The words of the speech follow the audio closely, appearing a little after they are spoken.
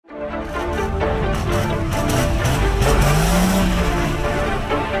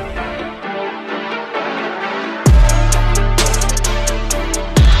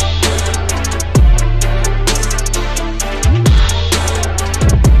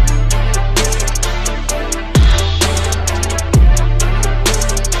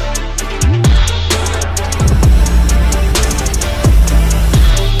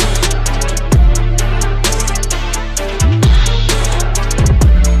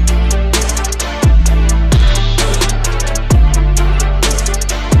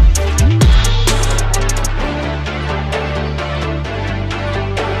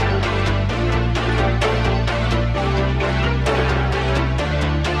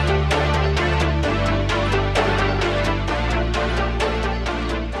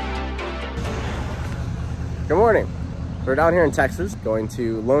We're down here in Texas, going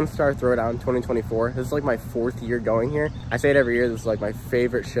to Lonestar Throwdown 2024. This is like my 4th year going here. I say it every year, this is like my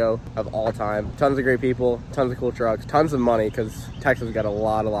favorite show of all time. Tons of great people, tons of cool trucks, tons of money, because Texas got a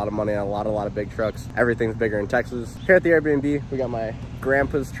lot of money and a lot of big trucks. Everything's bigger in Texas. Here at the Airbnb, we got my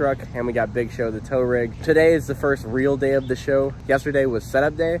grandpa's truck and we got Big Show, the tow rig. Today is the first real day of the show. Yesterday was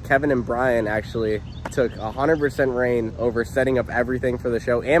setup day. Kevin and Brian actually took 100% reign over setting up everything for the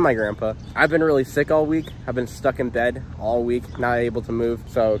show, and my grandpa. I've been really sick all week. I've been stuck in bed all week, not able to move.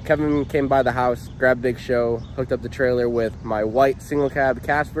 So Kevin came by the house, grabbed Big Show, hooked up the trailer with my white single cab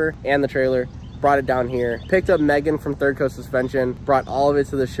Casper and the trailer, brought it down here, picked up Megan from Third Coast Suspension, brought all of it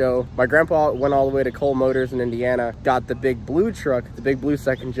to the show. My grandpa went all the way to Cole Motors in Indiana, got the big blue truck, the big blue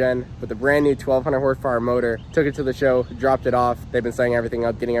 2nd gen with a brand new 1200 horsepower motor, took it to the show, dropped it off. They've been setting everything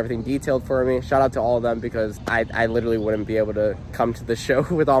up, getting everything detailed for me. Shout out to all of them, because I literally wouldn't be able to come to the show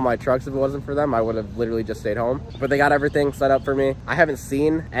with all my trucks if it wasn't for them. I would have literally just stayed home. But they got everything set up for me. I haven't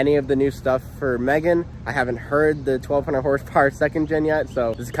seen any of the new stuff for Megan. I haven't heard the 1200 horsepower 2nd gen yet,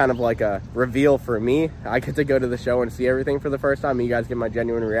 so this is kind of like a reveal for me. I get to go to the show and see everything for the first time. You guys get my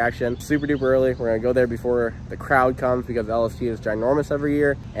genuine reaction. Super duper early. We're gonna go there before the crowd comes, because LST is ginormous every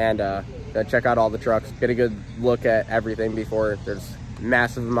year, and gonna check out all the trucks, get a good look at everything before there's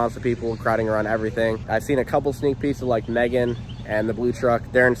massive amounts of people crowding around everything. I've seen a couple sneak peeks of like Megan and the blue truck.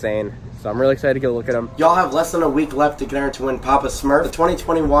 They're insane. So I'm really excited to go look at them. Y'all have less than a week left to get entered to win Papa Smurf, the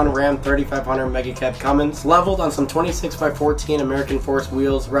 2021 Ram 3500 Mega Cab Cummins, leveled on some 26x14 American Force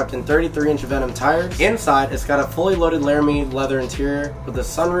wheels, wrapped in 33-inch Venom tires. Inside, it's got a fully loaded Laramie leather interior with a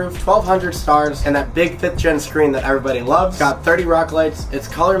sunroof, 1200 stars, and that big 5th gen screen that everybody loves. Got 30 rock lights, it's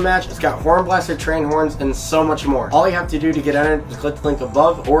color matched, it's got horn blaster train horns, and so much more. All you have to do to get entered is click the link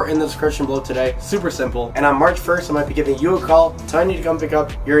above or in the description below today. Super simple. And on March 1st, I might be giving you a call, telling you to come pick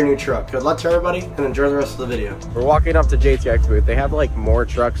up your new truck. Good luck to everybody, and enjoy the rest of the video. We're walking up to JTX booth. They have like more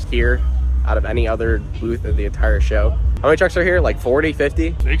trucks here out of any other booth of the entire show. How many trucks are here? Like 40,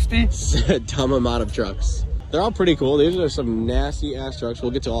 50? 60? A dumb amount of trucks. They're all pretty cool. These are some nasty ass trucks.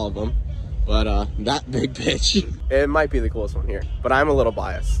 We'll get to all of them. But that big bitch, it might be the coolest one here, but I'm a little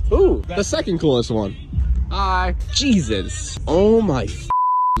biased. Ooh, the second coolest one. Hi. Jesus. Oh my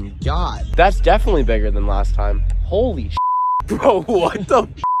God. That's definitely bigger than last time. Holy bro, what the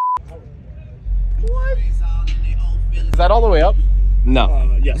What? Is that all the way up?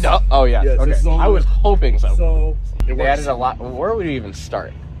 No. Yes. No. Oh yeah. Yes, okay. I was hoping so. So they added a lot. Where would we even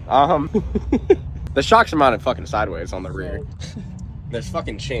start? The shocks are mounted fucking sideways on the rear. There's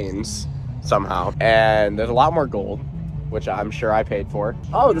fucking chains somehow, and there's a lot more gold, which I'm sure I paid for.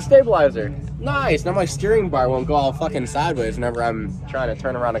 Oh, the stabilizer. Nice. Now my steering bar won't go all fucking sideways whenever I'm trying to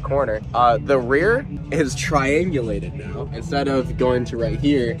turn around a corner. The rear is triangulated now. Instead of going to right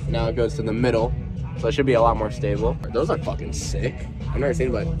here, now it goes to the middle. So it should be a lot more stable. Those are fucking sick. I've never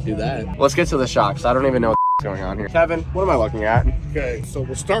seen anybody do that. Let's get to the shocks. I don't even know what's going on here. Kevin, what am I looking at? Okay, so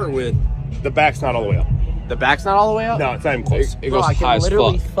we'll start with the back's not all the way up. The back's not all the way up? No, it's not even close. It goes high as fuck. I can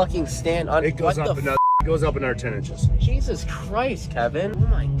literally fucking stand on. It goes up another. It goes up another 10 inches. Jesus Christ, Kevin! Oh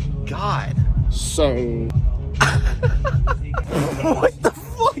my God! So what the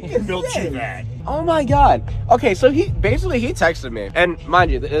fuck is built you that? Oh my God. Okay, so he texted me, and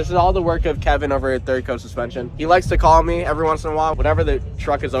mind you, this is all the work of Kevin over at Third Coast Suspension. He likes to call me every once in a while. Whenever the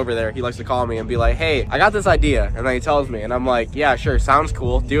truck is over there, he likes to call me and be like, hey, I got this idea. And then he tells me, and I'm like, yeah, sure, sounds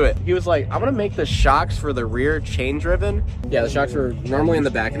cool, do it. He was like, I'm gonna make the shocks for the rear chain driven. Yeah, the shocks were normally in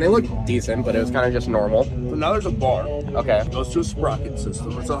the back, and they look decent, but it was kind of just normal. So now there's a bar. Okay. It goes to a sprocket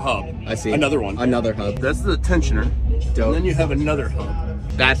system. It's a hub. I see. Another one. Another hub. That's the tensioner. Dope. And then you have another hub.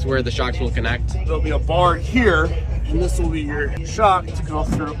 That's where the shocks will connect. There'll be a bar here, and this will be your shock to go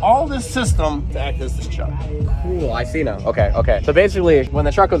through all this system to act as this chuck. Cool, I see now. Okay, okay. So basically, when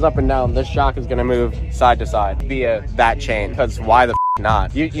the truck goes up and down, this shock is gonna move side to side via that chain. Because why the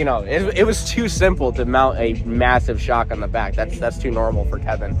not? You know, it was too simple to mount a massive shock on the back. That's too normal for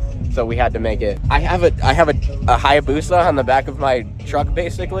Kevin. So we had to make it. I have a Hayabusa on the back of my truck,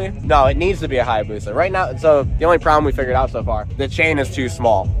 basically. No, it needs to be a Hayabusa right now. So the only problem we figured out so far, the chain is too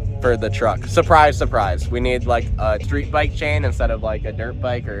small for the truck. Surprise, surprise. We need like a street bike chain instead of like a dirt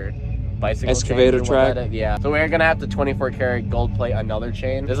bike or bicycle excavator track. Yeah, so we're gonna have to 24 karat gold plate another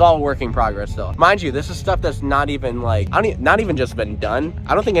chain. This is all work in progress though. Mind you, this is stuff that's not even like, not even just been done.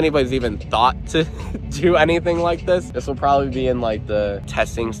 I don't think anybody's even thought to do anything like this. This will probably be in like the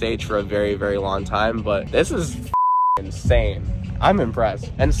testing stage for a very, very long time, but this is insane. I'm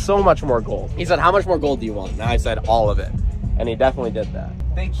impressed. And so much more gold. He said, how much more gold do you want? And I said, all of it. And he definitely did that.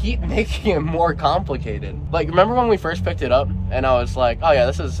 They keep making it more complicated. Like, remember when we first picked it up and I was like, oh yeah,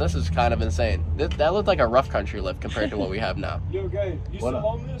 this is kind of insane. That looked like a rough country lift compared to what we have now. Yo, Gabe, you still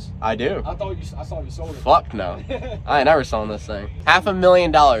own this? I do. I saw you sold it. Fuck no. I ain't never selling this thing.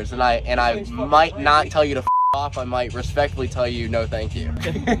 $500,000 and I might not tell you to f off. I might respectfully tell you no thank you.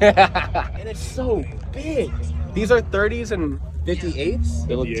 And it's so big. These are 30s and 58s.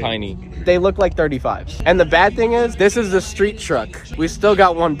 They look tiny. They look like 35s. And the bad thing is, this is the street truck. We still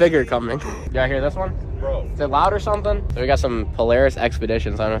got one bigger coming. Y'all hear this one? Bro. Is it loud or something? So we got some Polaris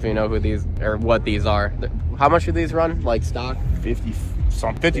Expeditions. I don't know if you know who these or what these are. How much do these run? Like stock? 50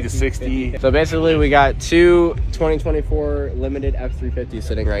 to 60. So basically we got two 2024 limited F350s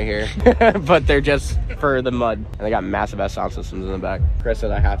sitting right here. But they're just for the mud. And they got massive ass sound systems in the back. Chris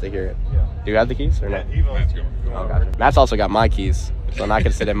said I have to hear it. Yeah. Do you have the keys or no? Let's go. Oh, gotcha. Matt's also got my keys. So now I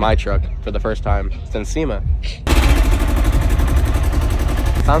can sit in my truck for the first time since SEMA.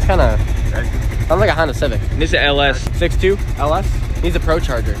 Sounds like a Honda Civic. This is an LS. 6.2 LS. Needs a Pro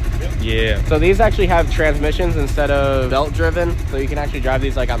Charger. Yeah. So these actually have transmissions instead of belt driven, so you can actually drive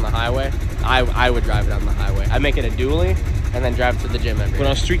these like on the highway. I would drive it on the highway. I make it a dually and then drive to the gym every day. Put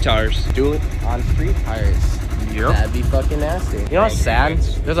on street tires. Dually on street tires. Yep. That'd be fucking nasty. You know what's sad?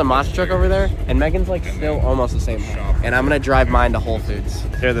 There's a monster truck over there, and Megan's like still almost the same height. And I'm gonna drive mine to Whole Foods.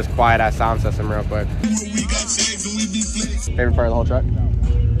 Hear this quiet ass sound system real quick. Favorite part of the whole truck?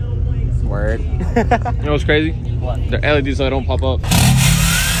 Word. You know what's crazy? What? They're LEDs so they don't pop up.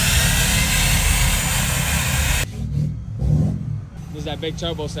 There's that big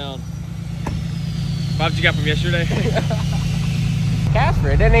turbo sound. What you got from yesterday? Casper,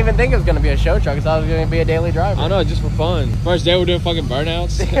 I didn't even think it was gonna be a show truck. I thought it was gonna be a daily driver. I know, just for fun. First day we're doing fucking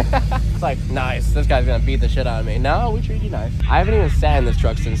burnouts. It's like, nice, this guy's gonna beat the shit out of me. No, we treat you nice. I haven't even sat in this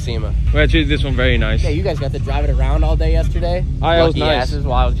truck since SEMA. I treated this one very nice. Yeah, you guys got to drive it around all day yesterday. It was nice. Asses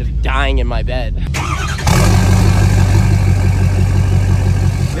while I was just dying in my bed.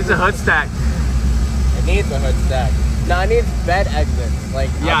 It's a hood stack. It needs a hood stack. No, it needs bed exits. Like,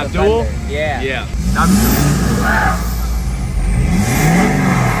 yeah, on the dual? fender. Yeah. Yeah.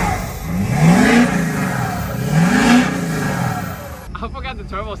 I forgot the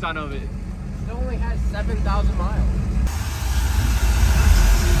turbo sound of it. It only has 7,000 miles.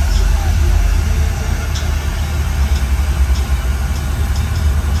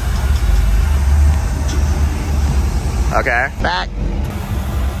 Okay. Back.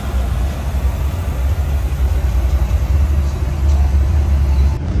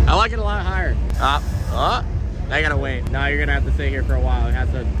 I like it a lot higher. I gotta wait. Now you're gonna have to sit here for a while. It has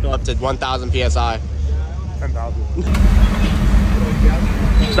to fill up to 1,000 PSI. 10,000.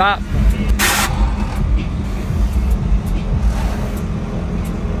 Stop.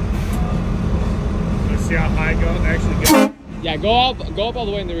 Let's see how high it goes. Actually go. Yeah, go up all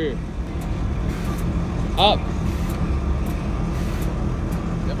the way in the rear. Up.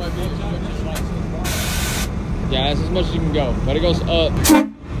 That might be Yeah, that's as much as you can go, but it goes up.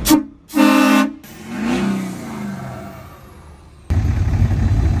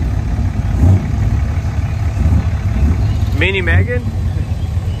 Mini Megan?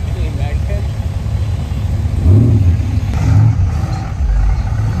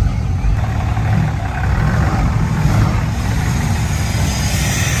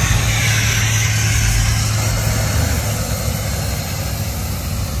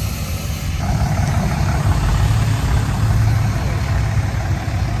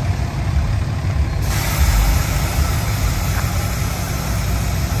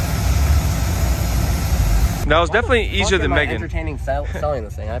 That was definitely easier than Megan. Entertaining selling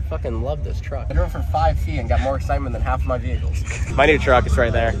this thing. I fucking love this truck. I drove it for 5 feet and got more excitement than half of my vehicles. My new truck is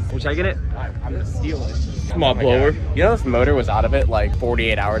right there. Which I get it? I'm gonna steal it. Come on, blower. You know this motor was out of it like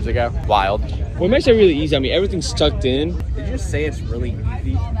 48 hours ago? Wild. Well, it makes it really easy. I mean, everything's tucked in. Did you just say it's really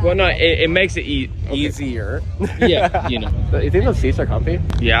easy? Well, no, it makes it Easier. Yeah, you know. You think those seats are comfy?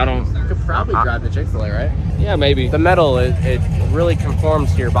 Yeah, I don't. You could probably drive the Chick-fil-A, right? Yeah, maybe. The metal, it really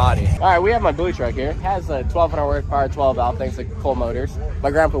conforms to your body. All right, we have my buoy truck here. It has a 1,200 horsepower, 12 valve, thanks to Cole Motors.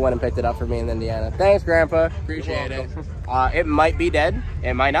 My grandpa went and picked it up for me in Indiana. Thanks, Grandpa. Appreciate it. It might be dead.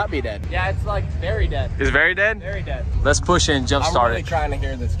 It might not be dead. Yeah, it's like very dead. It's very dead? Very dead. Let's push in, jump start I'm really trying to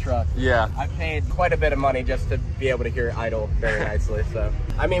hear this truck. Yeah. I paid quite a bit of money just to be able to hear it idle very nicely. So,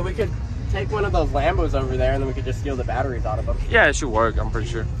 I mean, we could take one of those Lambos over there and then we could just steal the batteries out of them. Yeah, it should work, I'm pretty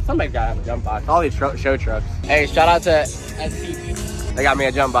sure. Somebody's gotta have a jump box. All these show trucks. Hey, shout out to STP. They got me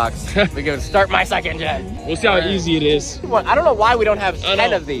a jump box. We can start my second gen. We'll see how easy it is. I don't know why we don't have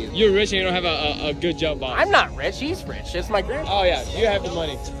 10 of these. You're rich and you don't have a good jump box. I'm not rich. He's rich. It's my grandpa. Oh yeah, you have the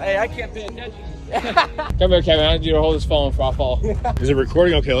money. Hey, I can't pay attention. Come here, Kevin. I need you to hold this phone before I fall. Is it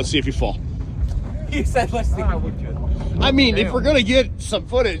recording? Okay, let's see if you fall. You said let's see. I mean, if we're gonna get some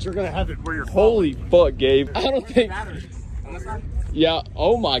footage, we're gonna have it where you're Holy fuck, Gabe. I don't think. On this side? Yeah.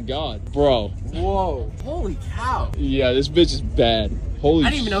 Oh my God, bro. Whoa. Holy cow. Yeah, this bitch is bad. Holy shit. I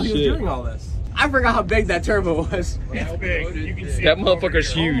didn't even know he was doing all this. I forgot how big that turbo was. It's big. You can see That it over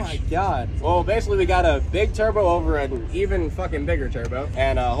motherfucker's here. huge. Oh my God. Well, basically we got a big turbo over an even fucking bigger turbo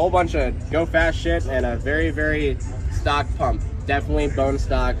and a whole bunch of go fast shit and a very, very stock pump. Definitely bone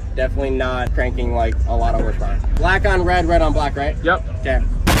stock. Definitely not cranking like a lot of horsepower. Black on red, red on black, right? Yep. Okay.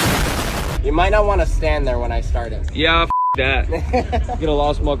 You might not want to stand there when I start it. Yeah, that. Get a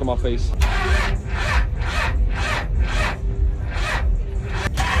lot of smoke on my face.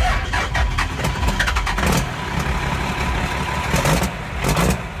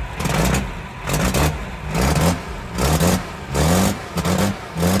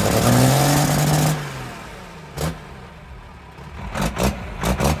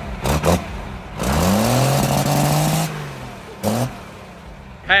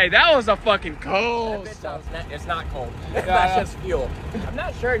 Hey, that was a fucking cold. It's not cold. That's just fuel. I'm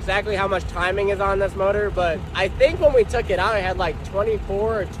not sure exactly how much timing is on this motor, but I think when we took it out, it had like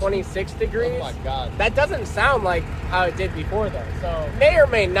 24 or 26 degrees. Oh my God. That doesn't sound like how it did before though. So may or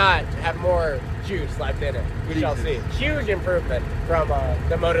may not have more juice left in it. We shall see. Huge improvement from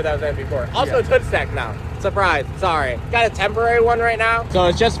the motor that was in before. Also, it's hood stack now. Surprise. Sorry. Got a temporary one right now. So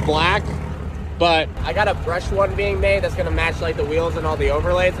it's just black. But I got a brush one being made that's gonna match like the wheels and all the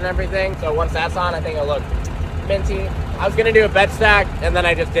overlays and everything. So once that's on, I think it'll look minty. I was gonna do a bed stack and then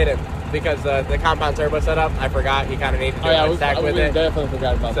I just didn't because the compound turbo setup, I forgot you kind of need to do a bed stack with it. Definitely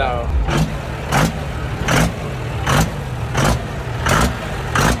forgot about that.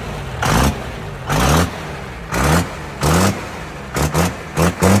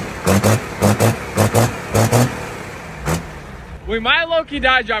 We might low-key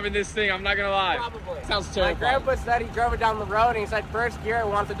die driving this thing, I'm not gonna lie. Probably. Sounds My terrifying. grandpa said he drove it down the road and he said first gear I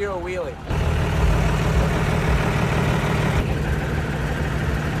want to do a wheelie.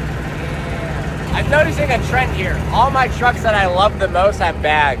 I'm noticing a trend here. All my trucks that I love the most have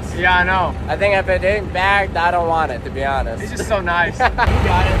bags. Yeah, I know. I think if it ain't bagged, I don't want it, to be honest. It's just so nice. You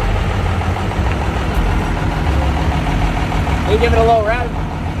got it. You give it a little rev.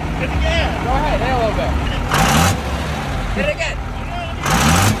 Hit it again. Go ahead, hit it a little bit. Hit it again.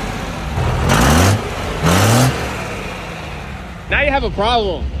 Now you have a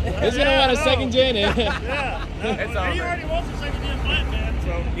problem. It's gonna want a second gen. Yeah. It's He over. already wants a second gen plant, man.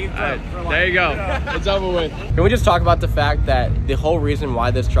 So he's There you go. It's over with. Can we just talk about the fact that the whole reason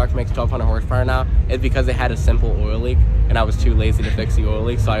why this truck makes 1,200 horsepower now is because it had a simple oil leak and I was too lazy to fix the oil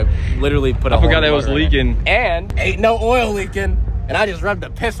leak, so I literally put a I whole forgot it was motor in leaking. And ain't no oil leaking, and I just rubbed the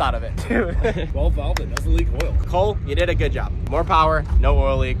piss out of it, dude. well valved, it doesn't leak oil. Cole, you did a good job. More power, no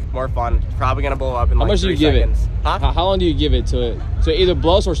oil leak, more fun. It's probably gonna blow up in How like much do 3 you give seconds. it? Huh? How long do you give it to it? So it either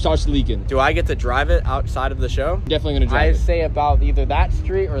blows or starts leaking. Do I get to drive it outside of the show? Definitely gonna I drive it. say about either that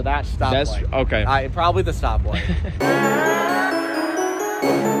street or that stoplight. That's okay. Probably the stoplight.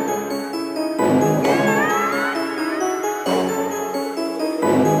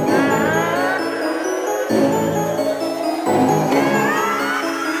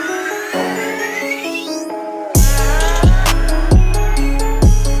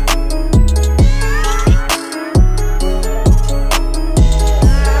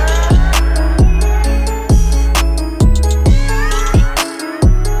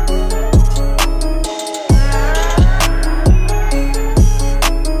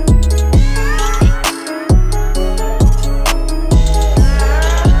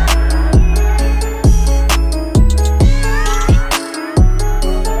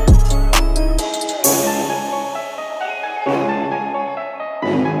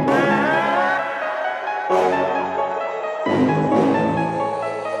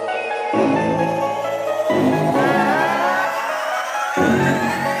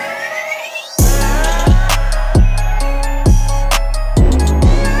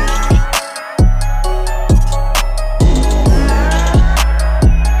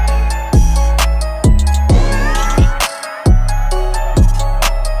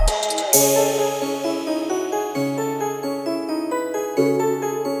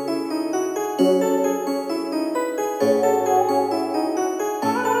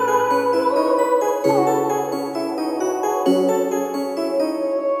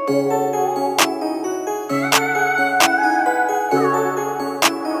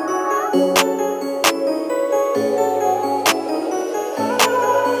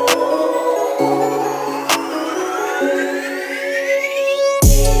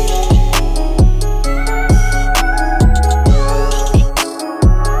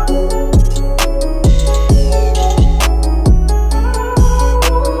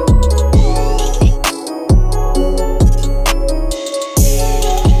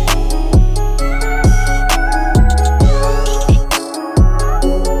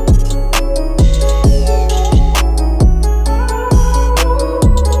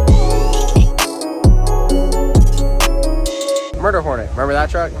 that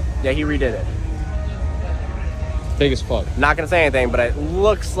truck? Yeah, he redid it. Big as fuck. Not gonna say anything, but it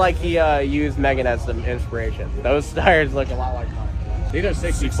looks like he used Megan as some inspiration. Those tires look a lot like mine. These are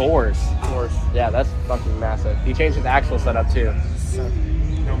 64s. Yeah, that's fucking massive. He changed his axle setup too.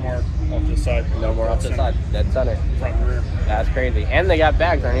 No more off the side. No more off the side. Dead center. Front and rear. That's crazy. And they got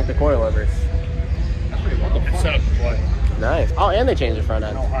bags underneath the coilovers. That's pretty cool. It's set up to play. Nice. Oh, and they changed the front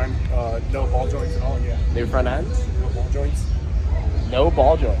end. No ball joints at all, yeah. New front ends? No ball joints. No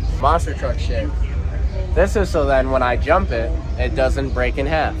ball joints. Monster truck shit. This is so then when I jump it, it doesn't break in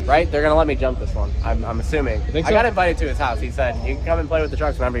half, right? They're gonna let me jump this one, I'm assuming. Think so? I got invited to his house. He said, you can come and play with the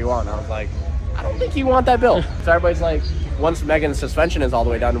trucks whenever you want. I was like, I don't think you want that built. So everybody's like, once Megan's suspension is all the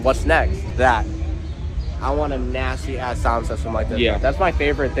way done, what's next? That. I want a nasty ass sound system like this. Yeah. That's my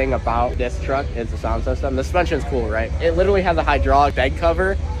favorite thing about this truck is the sound system. The suspension's cool, right? It literally has a hydraulic bed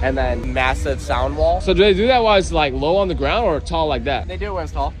cover and then massive sound wall. So do they do that while it's like low on the ground or tall like that? They do it when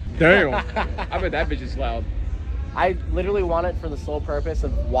it's tall. Damn. I bet that bitch is loud. I literally want it for the sole purpose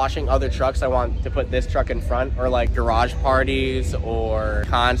of washing other trucks. I want to put this truck in front, or like garage parties or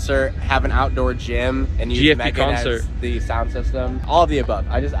concert, have an outdoor gym and use GFP Megan concert. as the sound system. All of the above.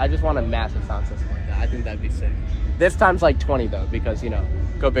 I just want a massive sound system like that. I think that'd be sick. This time's like 20 though, because you know,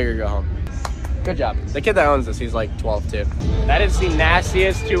 go big or go home. Good job. The kid that owns this, he's like 12 too. That is the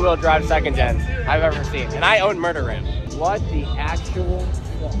nastiest two-wheel drive second gen I've ever seen. And I own Murder Ram. What the actual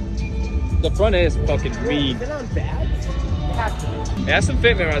fuck? The front end is fucking mean. Is it on bad? It has to be. That's some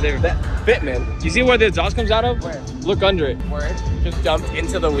fitment right there. That fitment. You see where the exhaust comes out of? Where? Look under it. Where it just dumped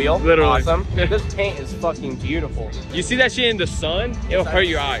into the wheel. Literally. Awesome. This paint is fucking beautiful. You see that shit in the sun? It'll hurt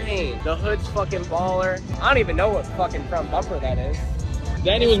your eye. Insane. The hood's fucking baller. I don't even know what fucking front bumper that is.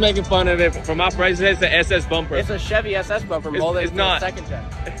 Danny was making fun of it. From my price, it's the SS bumper. It's a Chevy SS bumper molded it's into not. a second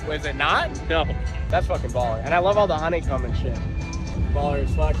gen. Was it not? No. That's fucking baller. And I love all the honeycomb and shit. Baller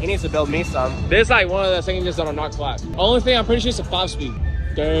as fuck. He needs to build me some. This is like one of the second gens that are not class. Only thing I'm pretty sure is a 5-speed.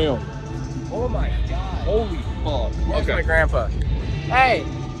 Damn. Oh my god. Holy fuck. Where's my grandpa? Hey.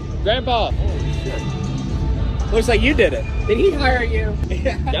 Grandpa. Holy shit. Looks like you did it. Did he hire you?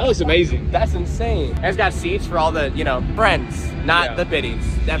 That looks amazing. That's insane. And it's got seats for all the, you know, friends, not the biddies.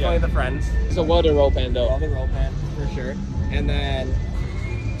 Definitely the friends. It's a welded roll pan though. All the roll pan, for sure. And then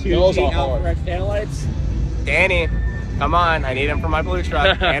two Those are infrared taillights. Danny, come on. I need him for my blue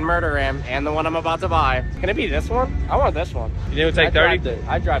truck and Murder Ram and the one I'm about to buy. Can it be this one? I want this one. You didn't take 30?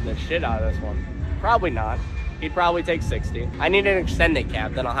 I'd drive the shit out of this one. Probably not. He'd probably take 60. I need an extended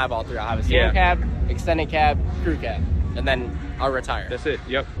cab, then I'll have all three. I'll have a single cab, extended cab, crew cab, and then I'll retire. That's it,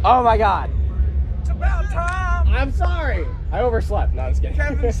 yep. Oh my God. It's about time. I'm sorry. I overslept. No, I'm just kidding.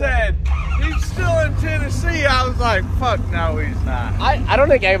 Kevin said he's still in Tennessee. I was like, fuck no, he's not. I don't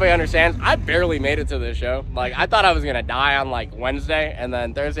think anybody understands. I barely made it to this show. Like, I thought I was gonna die on like Wednesday, and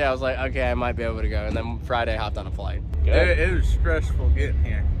then Thursday I was like, okay, I might be able to go. And then Friday I hopped on a flight. Good. It was stressful getting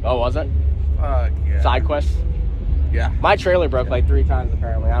here. Oh, was it? Fuck yeah. Side quests? Yeah. My trailer broke like 3 times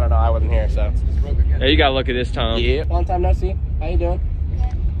apparently. I don't know. I wasn't here, so. Yeah, you gotta look at this, Tom. Yeah. Long time no see. How you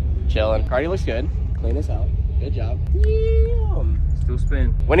doing? Chilling. Cardi looks good. Clean as hell. Good job. Damn. Still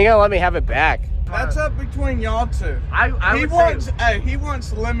spin. When are you gonna let me have it back? That's up between y'all two. He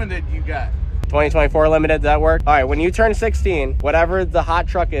wants limited, you got. 2024 limited, does that work? All right, when you turn 16, whatever the hot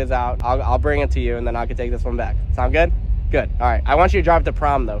truck is out, I'll bring it to you and then I can take this one back. Sound good? Good. All right. I want you to drive to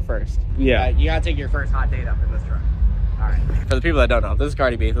prom though first. Yeah. You gotta take your first hot date up in this truck. All right. For the people that don't know, this is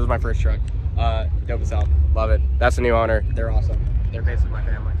Cardi B. This is my first truck. Dope as hell. Love it. That's the new owner. They're awesome. They're basically my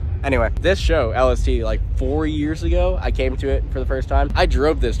family. Anyway, this show, LST, like 4 years ago, I came to it for the first time. I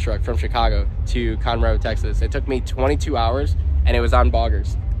drove this truck from Chicago to Conroe, Texas. It took me 22 hours and it was on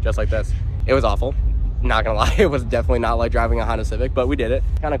boggers, just like this. It was awful. Not gonna lie, it was definitely not like driving a Honda Civic, but we did it.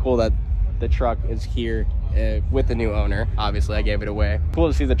 Kind of cool that the truck is here with the new owner. Obviously, I gave it away. Cool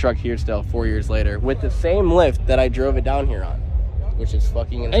to see the truck here still 4 years later with the same lift that I drove it down here on, which is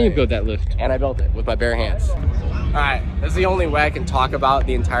fucking insane. And you built that lift. And I built it with my bare hands. All right, this is the only way I can talk about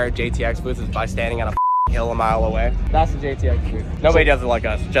the entire JTX booth is by standing on a hill a mile away. That's the JTX booth. Nobody does it like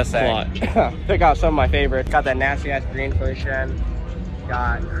us, just saying. Pick out some of my favorites. Got that nasty ass green first gen.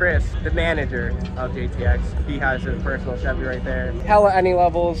 Got Chris, the manager of JTX. He has his personal Chevy right there. Hella any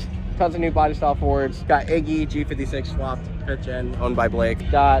levels. Tons of new body style Fords. Got Iggy, G56 swapped, 5th gen, owned by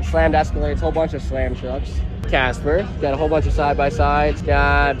Blake. Got slammed Escalades, whole bunch of slam trucks. Casper, got a whole bunch of side-by-sides.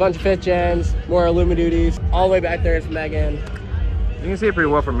 Got a bunch of 5th gens, more Illumiduties. All the way back there is Megan. You can see it pretty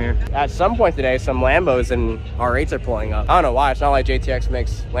well from here. At some point today, some Lambos and R8s are pulling up. I don't know why, it's not like JTX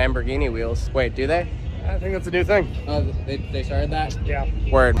makes Lamborghini wheels. Wait, do they? I think that's a new thing. Oh, they started that? Yeah.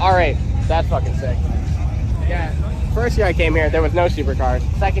 Word. R8, that's fucking sick. Yeah. First year I came here, there was no supercars.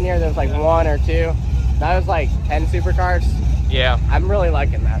 Second year, there was like 1 or 2. Now there's like 10 supercars. Yeah. I'm really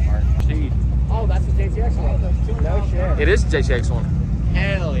liking that part. Gee. Oh, that's the JTX one. No shit. It is the JTX one.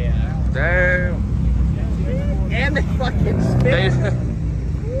 Hell yeah. Damn. And they fucking spin.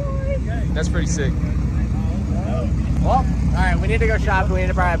 That's pretty sick. Well, all right, we need to go shopping. We need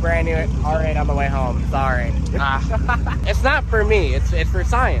to buy a brand new R8 on the way home. Sorry. It's not for me. It's for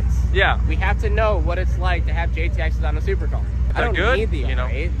science. Yeah. We have to know what it's like to have JTXs on a supercar. I don't good, need the you know.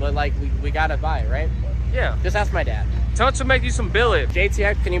 R8, but like we gotta buy it, right? Yeah. Just ask my dad. Tell it to make you some billet.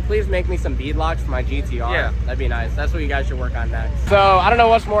 JTX, can you please make me some bead locks for my GTR? Yeah. That'd be nice. That's what you guys should work on next. So I don't know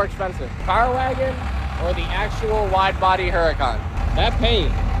what's more expensive, car wagon or the actual wide body Huracan. That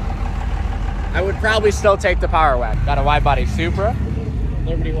paint. I would probably still take the power wagon. Got a wide body Supra.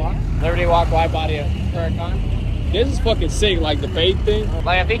 Liberty Walk wide body Huracan. This is fucking sick, like the fade thing.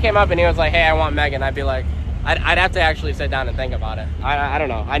 Like if he came up and he was like, hey, I want Megan, I'd be like, I'd have to actually sit down and think about it. I don't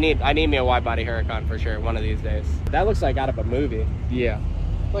know. I need me a wide body Huracan for sure one of these days. That looks like out of a movie. Yeah.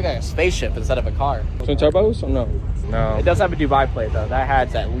 Look like a spaceship instead of a car. Twin turbos or no? No. It does have a Dubai plate though. That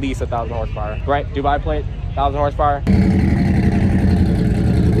hat's at least 1,000 horsepower. Right? Dubai plate, 1,000 horsepower.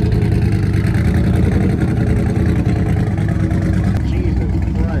 Jesus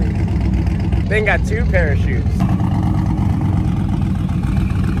Christ. Thing got 2 parachutes.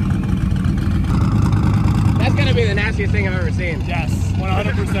 That's gonna be the nastiest thing I've ever seen. Yes,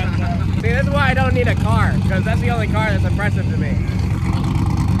 100%. See, this is why I don't need a car, because that's the only car that's impressive to me.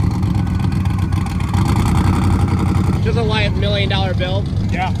 Just a light $1 million bill.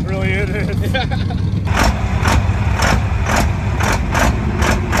 Yeah, really it is.